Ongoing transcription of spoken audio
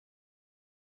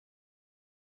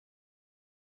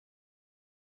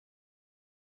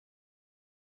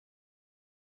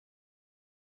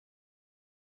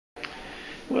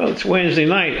Well, it's Wednesday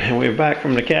night and we're back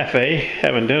from the cafe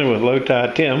having dinner with Low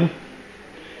Tide Tim.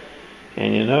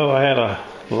 And you know, I had a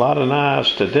lot of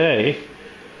knives today.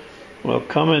 Well,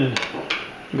 going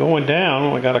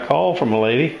down, I got a call from a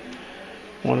lady.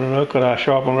 Wanted to know, could I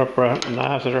sharpen up her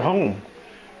knives at her home?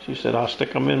 She said, I'll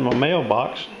stick them in my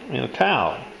mailbox in a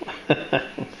towel.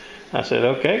 I said,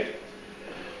 okay.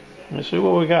 Let's see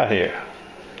what we got here.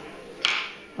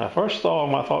 I first saw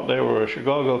them, I thought they were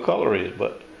Chicago cutleries,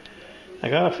 but I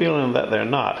got a feeling that they're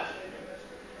not.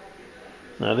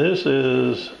 Now this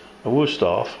is a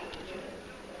Wusthof,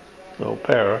 little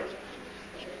para.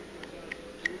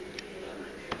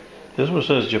 This one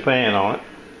says Japan on it.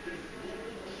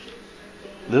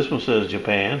 This one says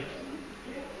Japan.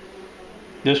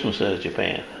 This one says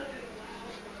Japan.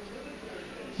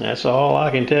 That's all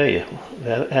I can tell you.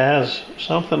 That has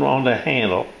something on the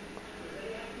handle,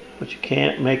 but you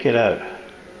can't make it out.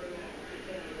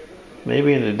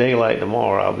 Maybe in the daylight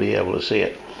tomorrow I'll be able to see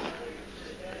it.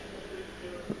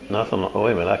 Nothing. Oh,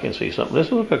 wait a minute, I can see something.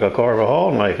 This looks like a Carver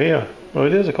Hall knife here. Oh,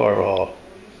 it is a Carver Hall.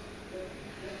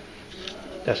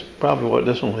 That's probably what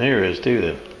this one here is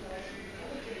too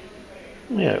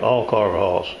then. Yeah, all Carver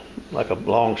Halls. Like a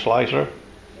long slicer.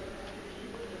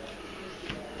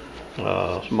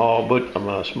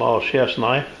 Small chef's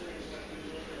knife.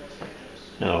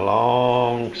 And a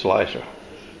long slicer.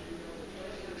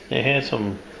 They had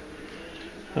some,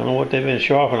 I don't know what they've been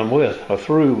sharpening them with or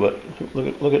through, but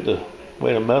look at the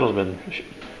way the metal's been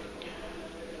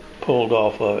pulled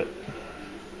off of it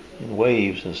in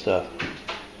waves and stuff.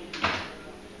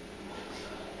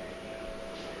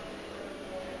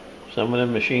 Some of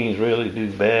them machines really do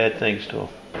bad things to them.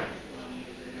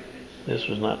 This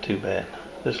was not too bad.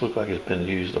 This looks like it's been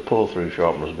used, the pull-through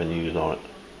sharpener's been used on it.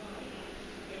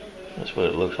 That's what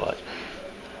it looks like.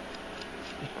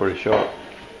 It's pretty sharp.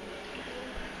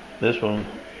 This one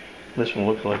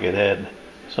looks like it had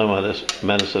some of this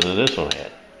medicine that this one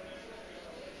had.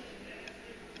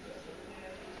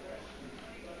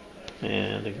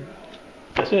 And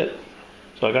that's it.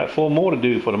 So I got 4 more to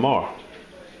do for tomorrow.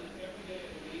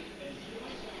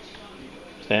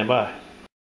 Stand by.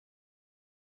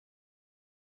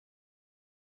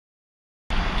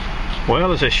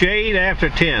 Well, it's a shade after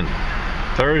 10.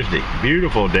 Thursday.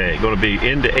 Beautiful day. Going to be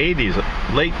into 80s.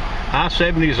 Late high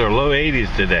 70s or low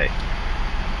 80s today.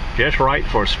 Just right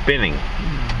for spinning.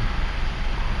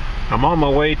 I'm on my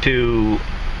way to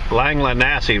Langley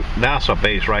Nassau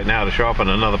base right now to sharpen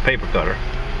another paper cutter.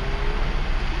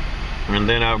 And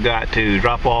then I've got to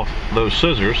drop off those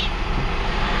scissors.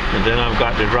 And then I've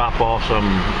got to drop off some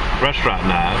restaurant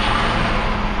knives.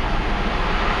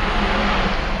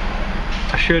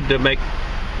 I should make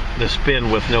the spin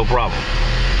with no problem.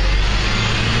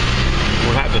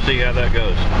 We'll have to see how that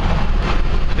goes.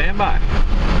 Stand by.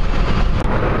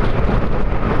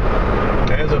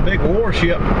 There's a big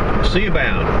warship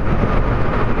seabound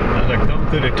as I come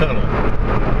through the tunnel.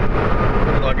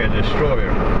 Looks like a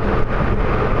destroyer.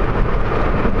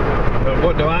 But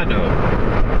what do I know?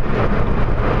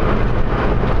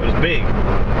 It's big.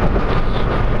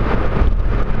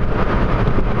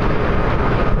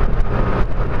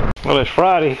 Well, it's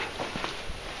Friday,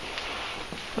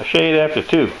 a shade after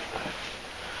 2.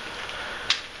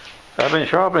 I've been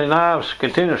sharpening knives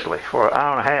continuously for an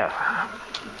hour and a half.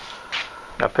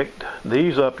 I picked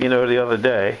these up, the other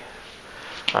day.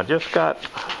 I just got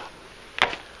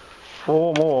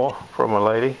 4 more from a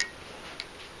lady.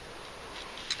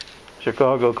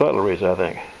 Chicago cutleries, I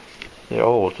think. They're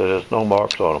old, so there's no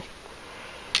marks on them.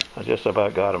 I just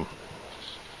about got them.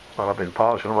 Well, I've been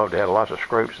polishing them up. They had lots of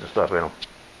scrapes and stuff in them.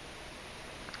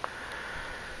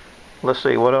 Let's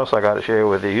see what else I got to share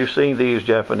with you. You've seen these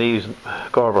Japanese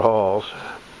Carver Halls.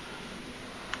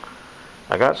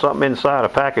 I got something inside a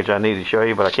package I need to show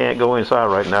you, but I can't go inside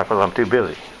right now because I'm too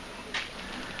busy.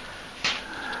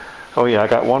 Oh yeah, I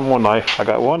got one more knife. I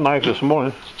got one knife this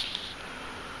morning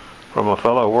from a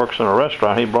fellow who works in a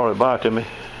restaurant. He brought it by to me.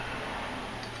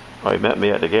 Well, he met me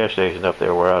at the gas station up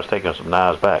there where I was taking some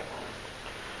knives back.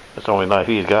 That's the only knife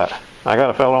he's got. I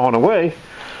got a fellow on the way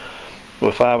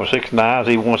with 5 or 6 knives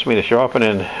he wants me to sharpen,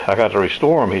 and I got to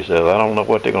restore them, he says. I don't know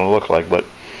what they're going to look like, but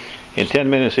in 10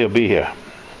 minutes he'll be here.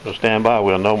 So stand by,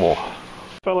 we'll know more.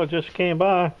 The fellow just came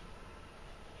by.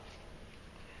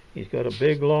 He's got a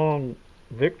big long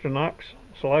Victorinox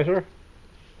slicer.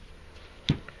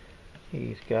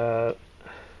 He's got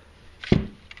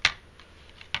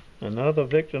another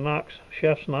Victorinox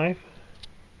chef's knife.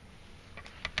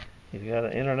 He's got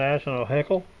an International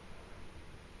Heckle,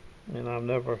 and I've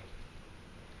never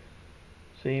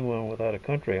seen one without a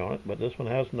country on it, but this one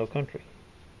has no country.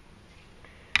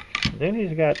 Then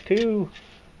he's got 2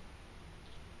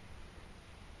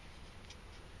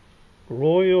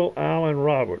 Royal Allen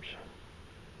Roberts.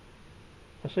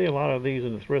 I see a lot of these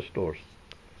in the thrift stores.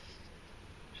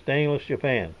 Stainless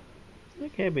Japan.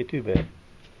 That can't be too bad.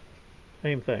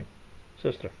 Same thing.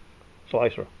 Sister.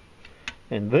 Slicer.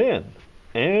 And then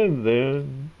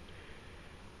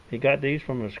he got these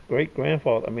from his his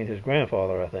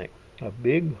grandfather, I think. A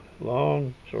big,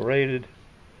 long, serrated,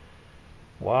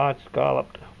 wide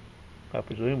scalloped, I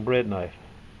presume, bread knife.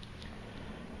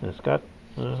 And it's got,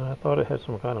 I thought it had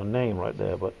some kind of name right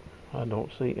there, but I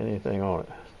don't see anything on it.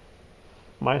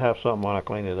 Might have something when I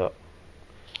clean it up.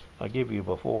 I'll give you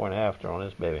before and after on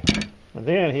this baby. And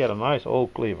then he had a nice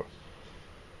old cleaver.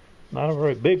 Not a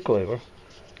very big cleaver.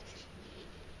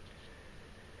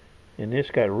 And this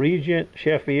got Regent,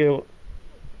 Sheffield,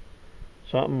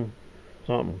 something.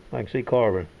 I can see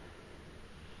carbon.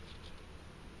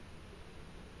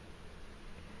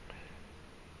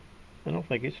 I don't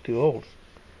think it's too old.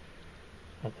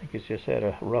 I think it's just had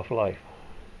a rough life.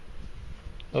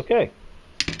 Okay,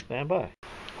 stand by.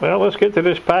 Well, let's get to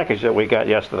this package that we got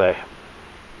yesterday.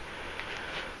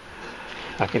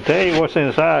 I can tell you what's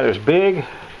inside. It's big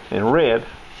and red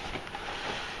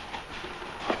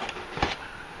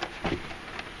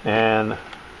and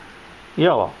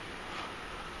yellow.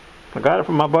 I got it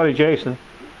from my buddy Jason.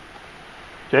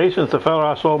 Jason's the fellow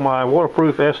I sold my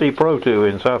waterproof SE Pro to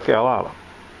in South Carolina.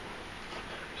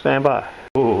 Stand by.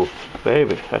 Ooh,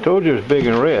 baby. I told you it was big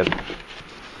and red.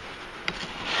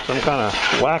 Some kind of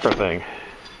whacker thing.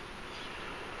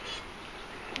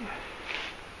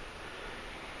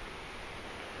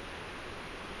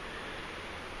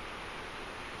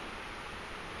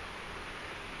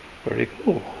 Pretty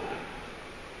cool.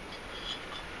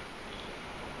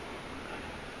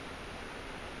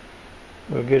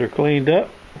 We'll get her cleaned up,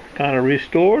 kind of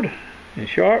restored and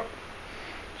sharp.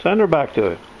 Send her back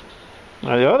to it.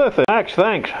 Now the other thing, Max,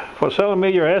 thanks for selling me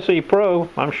your SE Pro.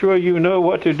 I'm sure you know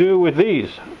what to do with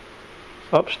these.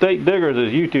 Upstate Diggers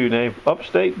is YouTube name.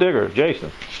 Upstate Digger,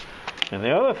 Jason. And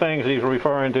the other things he's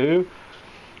referring to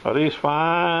are these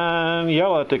fine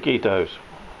yellow taquitos.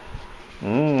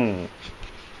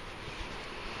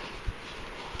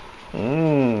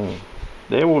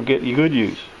 They will get you good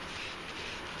use.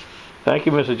 Thank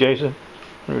you, Mr. Jason.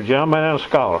 You're a gentleman and a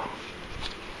scholar.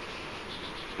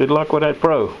 Good luck with that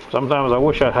Pro. Sometimes I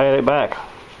wish I had it back.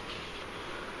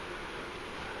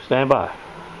 Stand by.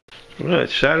 Well,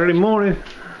 it's Saturday morning.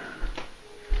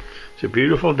 It's a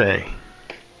beautiful day.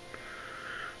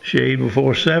 Shade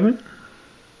before 7.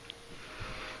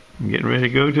 I'm getting ready to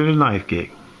go to the knife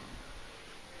gig.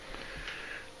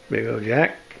 Big old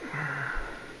Jack.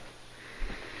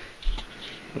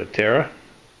 The Terra.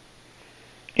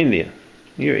 Indian.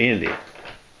 You're Indian,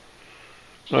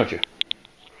 aren't you?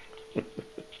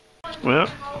 Well,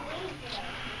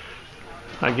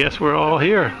 I guess we're all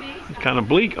here. It's kind of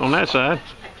bleak on that side.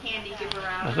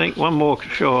 I think one more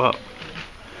could show up.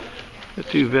 The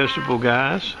two vegetable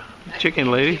guys,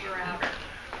 chicken lady,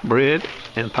 bread,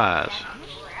 and pies.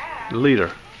 The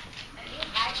leader.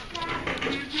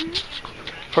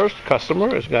 First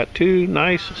customer has got two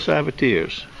nice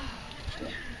Sabatiers.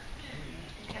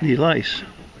 Delice.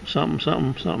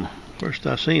 Something. First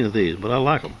I've seen of these, but I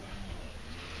like them.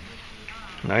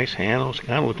 Nice handles.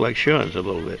 Kind of look like shuns a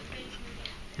little bit.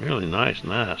 Really nice.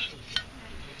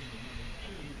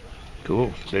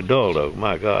 Cool. They're dull though.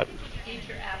 My God.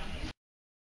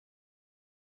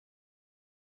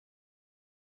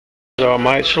 So I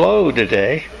might slow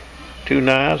today. 2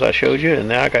 knives I showed you, and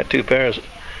now I got 2 pairs of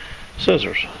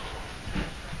scissors.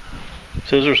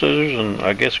 Scissors, and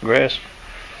I guess grass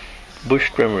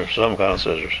bush trimmer, some kind of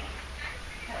scissors.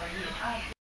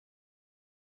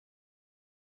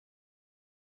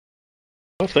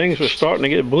 Well, things were starting to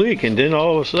get bleak, and then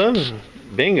all of a sudden,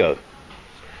 bingo.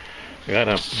 I got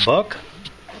a buck,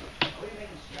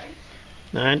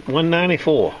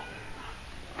 $194.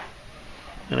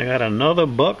 And I got another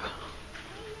buck,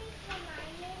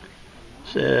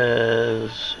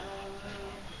 says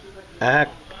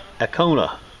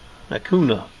Acuna.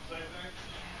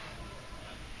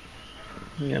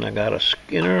 And I got a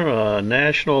Skinner,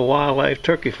 National Wildlife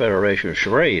Turkey Federation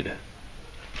charade.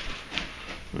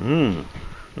 And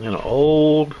an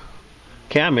old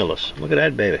Camulus. Look at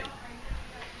that baby.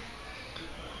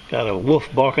 Got a wolf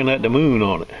barking at the moon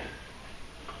on it.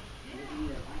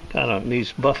 Kind of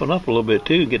needs buffing up a little bit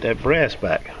too, get that brass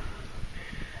back.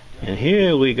 And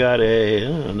here we got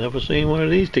I've never seen one of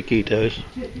these taquitos.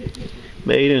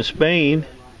 Made in Spain.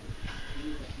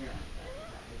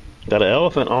 Got an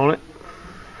elephant on it.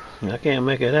 I can't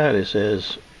make it out. It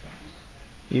says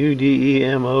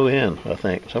UDEMON, I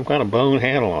think. Some kind of bone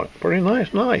handle on it. Pretty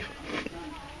nice knife.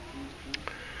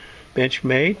 Bench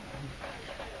made.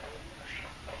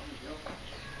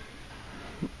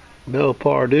 Belle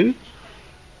Pardue.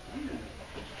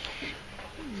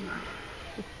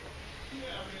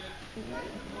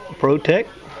 Protect.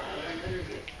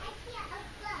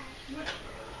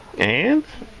 And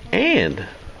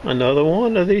another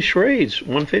one of these Shrades,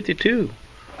 152.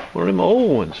 One of them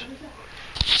old ones.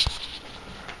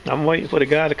 I'm waiting for the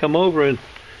guy to come over and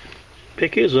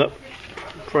pick his up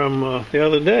from the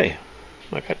other day.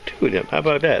 I got two of them. How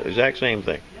about that? Exact same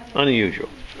thing. Unusual.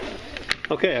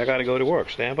 Okay, I got to go to work.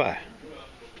 Stand by.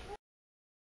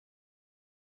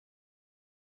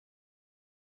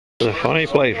 It's a funny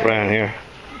place around here.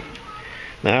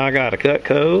 Now I got a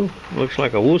Cutco. Looks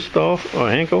like a Wusthof or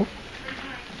a Henkel.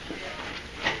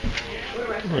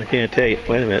 I can't tell you.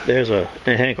 Wait a minute. There's a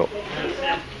Henkel.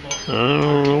 I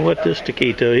don't know what this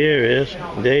taquito here is.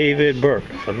 David Burke.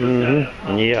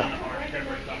 Yeah.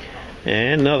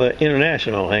 And another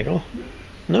international Henkel.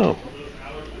 No,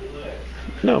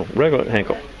 regular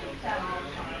Henkel.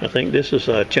 I think this is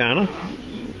China.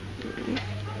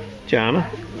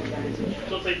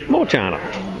 More China.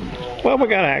 Well, we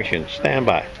got action. Stand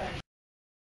by.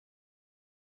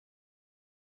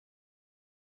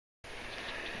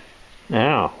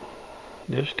 Now,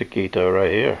 this taquito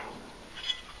right here.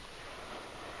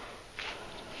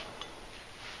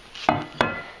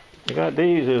 I got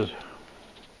these as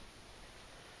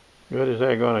good as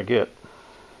they're gonna get.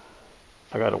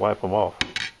 I got to wipe them off,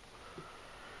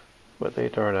 but they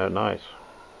turned out nice,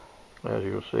 as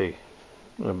you'll see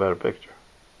in a better picture.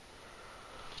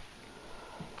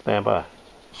 Stand by.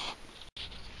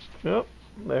 Yep,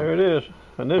 there it is,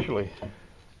 initially.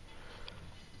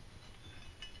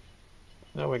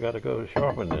 Now we got to go to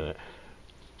sharpening it.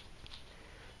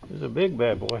 This is a big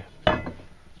bad boy.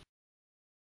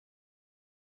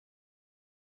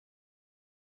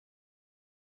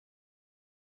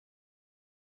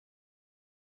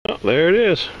 Oh, there it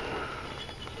is.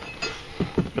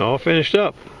 All finished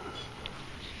up.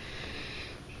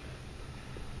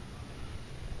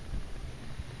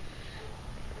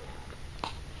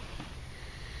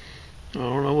 I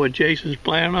don't know what Jason's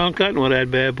planning on cutting with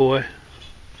that bad boy.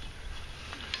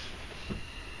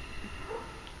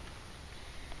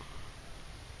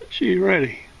 She's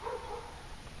ready.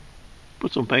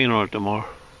 Put some paint on it tomorrow.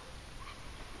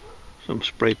 Some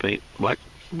spray paint, black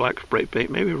spray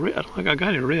paint, maybe red. I don't think I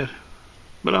got any red,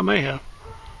 but I may have.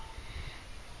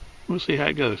 We'll see how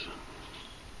it goes.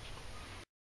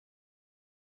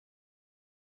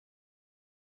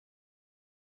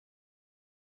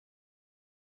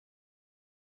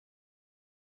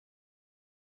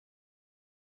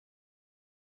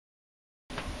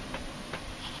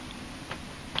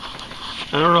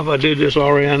 I don't know if I did this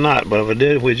already or not, but if I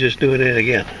did, we just do it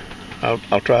again.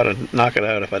 I'll try to knock it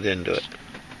out if I didn't do it.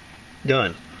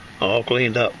 Done. All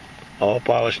cleaned up, all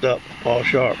polished up, all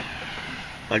sharp,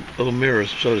 like little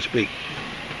mirrors, so to speak.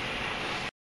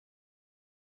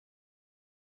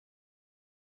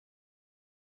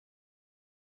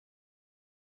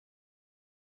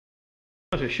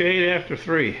 It's a shade after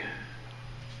 3.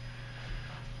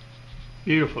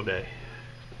 Beautiful day.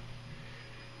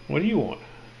 What do you want?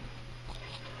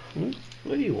 What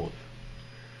do you want?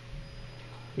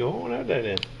 Go on out there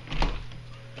then.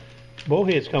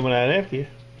 Bowhead's coming out after you.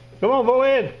 Come on,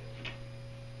 Bowhead.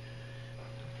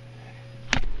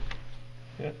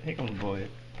 Yeah, here comes Bowhead.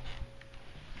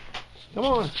 Come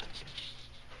on.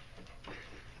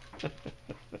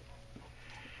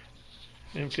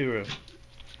 Them two are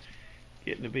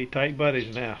getting to be tight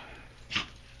buddies now.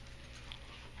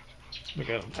 Look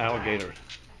at them, alligators.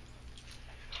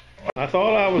 I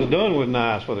thought I was done with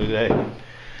knives for the day.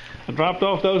 I dropped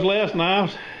off those last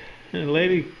knives, and the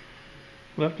lady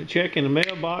left a check in the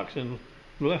mailbox and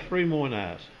left 3 more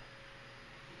knives.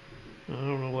 I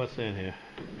don't know what's in here.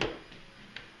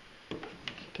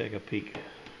 Take a peek.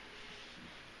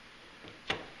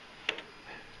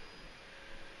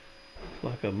 It's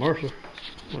like a Mercer,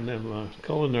 one of them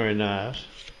culinary knives.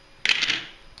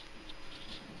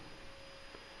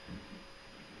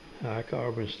 High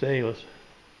carbon stainless.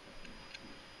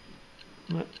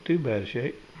 Not too bad a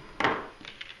shape.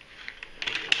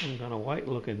 Some kind of white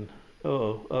looking,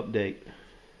 update.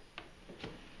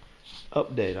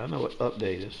 Update, I know what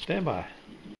update is. Stand by.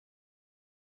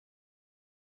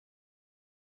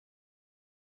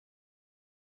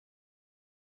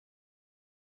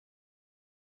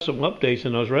 Some updates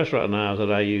in those restaurant knives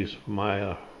that I use for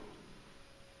my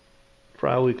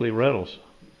tri-weekly rentals.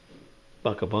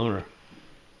 Like a boner.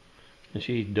 And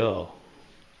she's dull.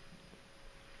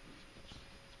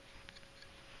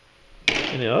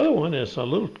 And the other one is a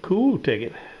little cool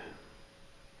ticket.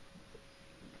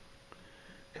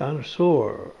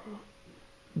 Connoisseur,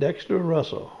 Dexter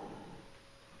Russell.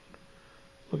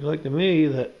 Looks like to me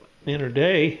that in her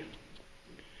day,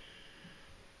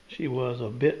 she was a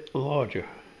bit larger.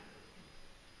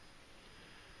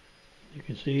 You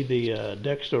can see the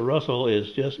Dexter Russell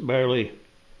is just barely,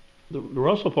 the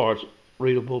Russell part's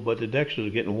readable, but the Dexter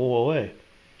is getting wore away.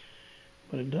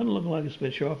 But it doesn't look like it's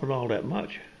been sharpened all that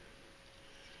much.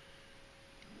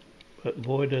 But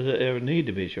boy, does it ever need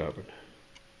to be sharpened.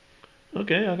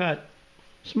 Okay, I got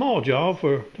small job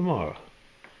for tomorrow.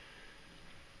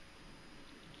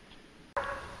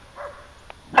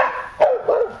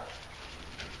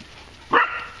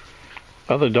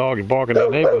 Other dogs bark in the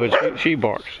neighborhood, she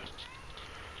barks.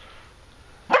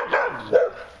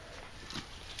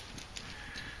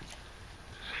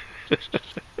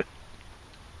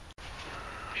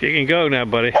 She can go now,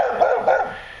 buddy.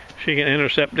 She can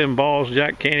intercept them balls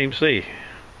Jack can't even see.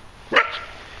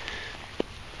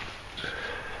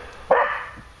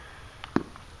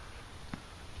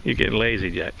 You're getting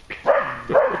lazy, Jack.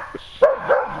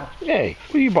 Hey,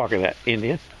 what are you barking at,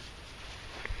 Indian?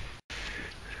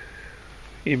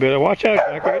 You better watch out,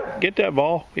 Jack. Get that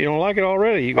ball. You don't like it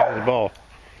already, you got the ball.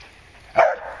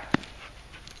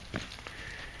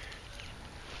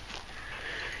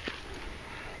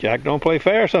 Jack don't play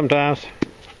fair sometimes.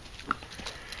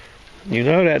 You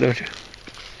know that, don't you?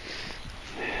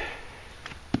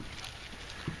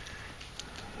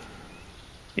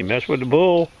 You mess with the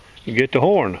bull, you get the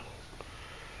horn.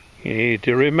 You need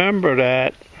to remember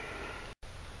that.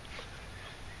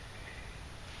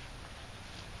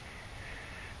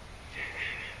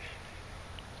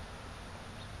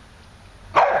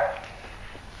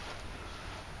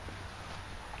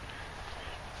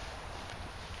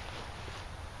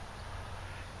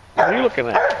 What are you looking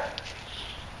at?